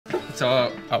It's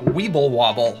a weeble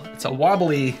wobble. It's a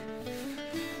wobbly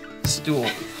stool.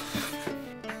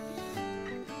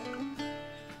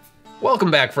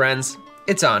 Welcome back, friends.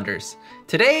 It's Anders.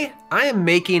 Today, I am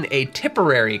making a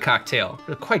Tipperary cocktail.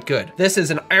 They're quite good. This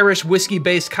is an Irish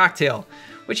whiskey-based cocktail,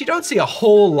 which you don't see a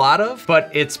whole lot of,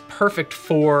 but it's perfect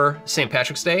for St.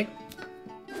 Patrick's Day,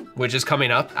 which is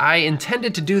coming up. I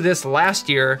intended to do this last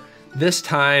year, this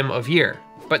time of year,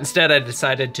 but instead I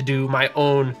decided to do my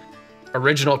own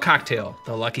original cocktail,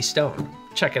 the Lucky Stone.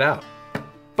 Check it out.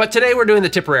 But today we're doing the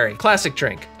Tipperary, classic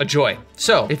drink, a joy.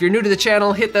 So if you're new to the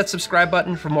channel, hit that subscribe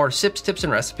button for more sips, tips,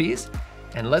 and recipes,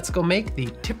 and let's go make the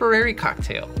Tipperary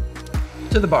cocktail.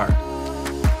 To the bar.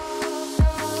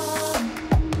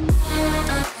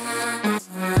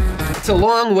 It's a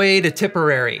long way to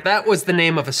Tipperary. That was the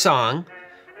name of a song,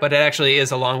 but it actually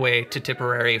is a long way to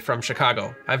Tipperary from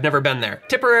Chicago. I've never been there.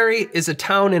 Tipperary is a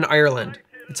town in Ireland.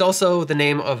 It's also the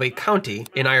name of a county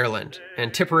in Ireland,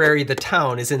 and Tipperary, the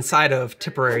town, is inside of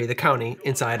Tipperary, the county,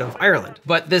 inside of Ireland.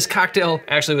 But this cocktail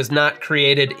actually was not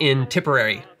created in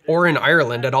Tipperary or in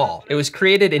Ireland at all. It was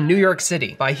created in New York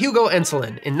City by Hugo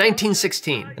Enslin in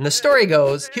 1916. And the story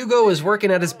goes, Hugo is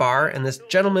working at his bar and this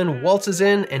gentleman waltzes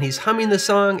in and he's humming the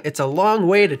song, "It's a Long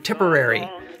Way to Tipperary,"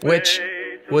 which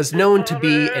was known to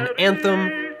be an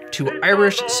anthem to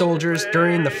Irish soldiers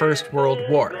during the First World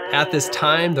War. At this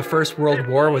time, the First World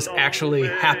War was actually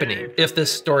happening, if this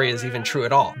story is even true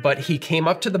at all. But he came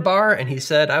up to the bar and he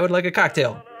said, "I would like a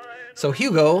cocktail." So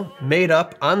Hugo made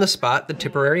up on the spot the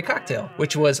Tipperary cocktail,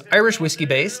 which was Irish whiskey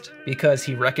based because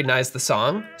he recognized the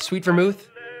song, sweet vermouth,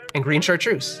 and green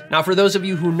chartreuse. Now for those of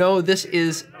you who know, this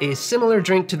is a similar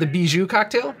drink to the Bijou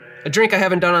cocktail, a drink I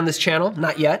haven't done on this channel,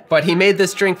 not yet, but he made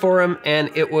this drink for him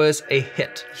and it was a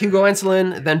hit. Hugo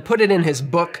Enslin then put it in his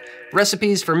book,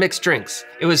 Recipes for Mixed Drinks.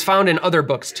 It was found in other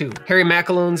books too. Harry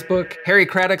Macalone's book, Harry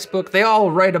Craddock's book, they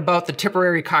all write about the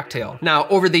Tipperary cocktail. Now,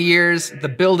 over the years, the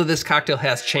build of this cocktail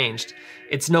has changed.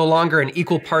 It's no longer an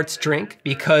equal parts drink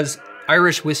because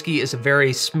Irish whiskey is a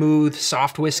very smooth,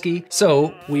 soft whiskey.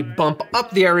 So we bump up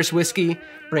the Irish whiskey,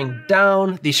 bring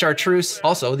down the chartreuse.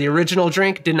 Also, the original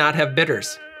drink did not have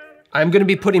bitters. I'm gonna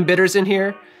be putting bitters in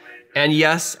here, and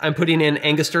yes, I'm putting in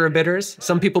Angostura bitters.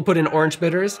 Some people put in orange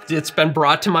bitters. It's been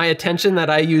brought to my attention that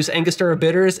I use Angostura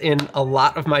bitters in a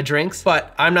lot of my drinks,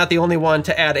 but I'm not the only one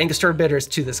to add Angostura bitters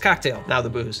to this cocktail. Now the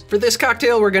booze. For this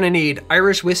cocktail, we're gonna need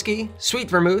Irish whiskey, sweet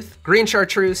vermouth, green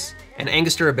chartreuse, and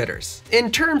Angostura bitters. In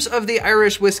terms of the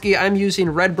Irish whiskey, I'm using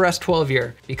Redbreast 12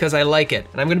 year because I like it.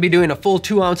 And I'm gonna be doing a full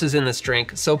 2 ounces in this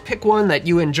drink, so pick one that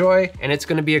you enjoy and it's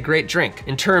gonna be a great drink.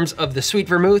 In terms of the sweet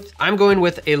vermouth, I'm going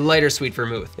with a lighter sweet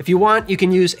vermouth. If you want, you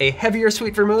can use a heavier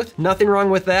sweet vermouth, nothing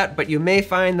wrong with that, but you may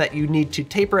find that you need to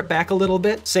taper it back a little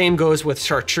bit. Same goes with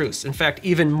chartreuse. In fact,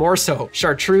 even more so.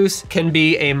 Chartreuse can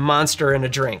be a monster in a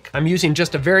drink. I'm using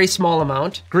just a very small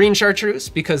amount. Green chartreuse,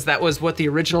 because that was what the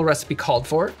original recipe called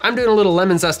for. I'm doing a little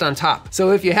lemon zest on top.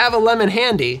 So if you have a lemon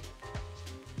handy,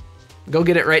 go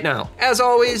get it right now. As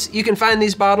always, you can find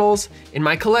these bottles in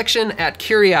my collection at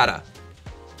Curiata.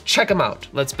 Check them out.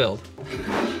 Let's build.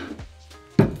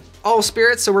 All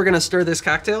spirits, so we're gonna stir this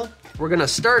cocktail. We're gonna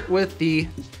start with the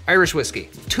Irish whiskey.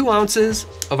 2 ounces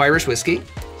of Irish whiskey.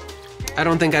 I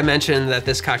don't think I mentioned that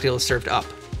this cocktail is served up.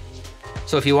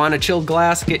 So if you want a chilled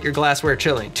glass, get your glassware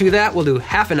chilling. To that, we'll do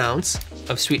 ½ ounce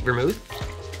of sweet vermouth,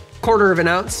 1/4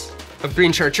 ounce of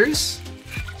green chartreuse,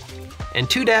 and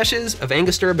 2 dashes of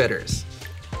Angostura bitters.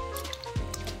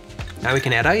 Now we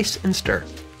can add ice and stir.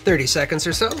 30 seconds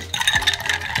or so.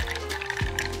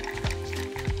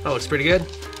 Oh, looks pretty good.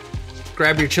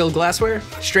 Grab your chilled glassware,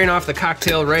 strain off the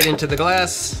cocktail right into the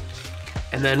glass,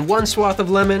 and then 1 swath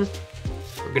of lemon.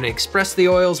 We're gonna express the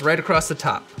oils right across the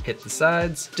top. Hit the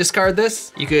sides. Discard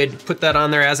this. You could put that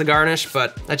on there as a garnish,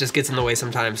 but that just gets in the way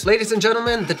sometimes. Ladies and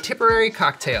gentlemen, the Tipperary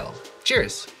cocktail.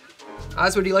 Cheers.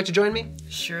 Oz, would you like to join me?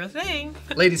 Sure thing.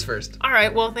 Ladies first. All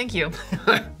right, well, thank you.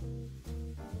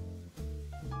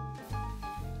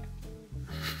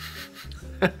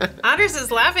 Anders is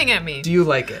laughing at me. Do you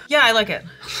like it? Yeah, I like it.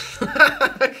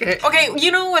 Okay. Okay,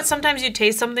 you know what? Sometimes you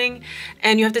taste something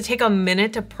and you have to take a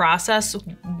minute to process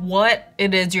what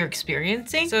it is you're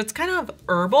experiencing. So it's kind of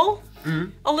herbal,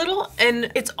 a little,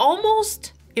 and it's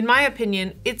almost, in my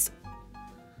opinion, it's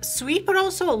sweet, but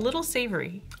also a little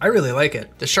savory. I really like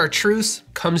it. The chartreuse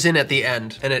comes in at the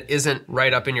end and it isn't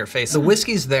right up in your face. The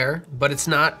whiskey's there, but it's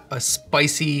not a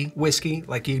spicy whiskey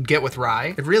like you'd get with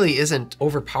rye. It really isn't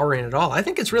overpowering at all. I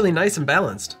think it's really nice and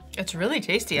balanced. It's really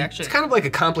tasty, actually. It's kind of like a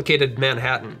complicated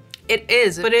Manhattan. It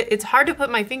is, but it's hard to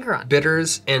put my finger on.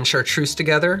 Bitters and chartreuse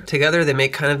together they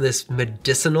make kind of this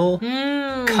medicinal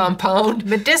compound.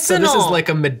 Medicinal. So this is like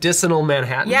a medicinal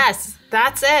Manhattan. Yes,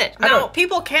 that's it. Now,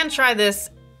 people can try this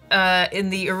in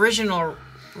the original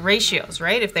ratios,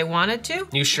 right? If they wanted to.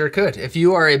 You sure could. If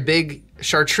you are a big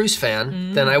Chartreuse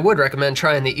fan, then I would recommend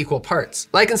trying the equal parts.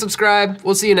 Like and subscribe.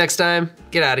 We'll see you next time.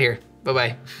 Get out of here.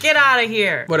 Bye-bye. Get out of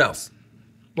here. What else?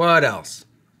 What else?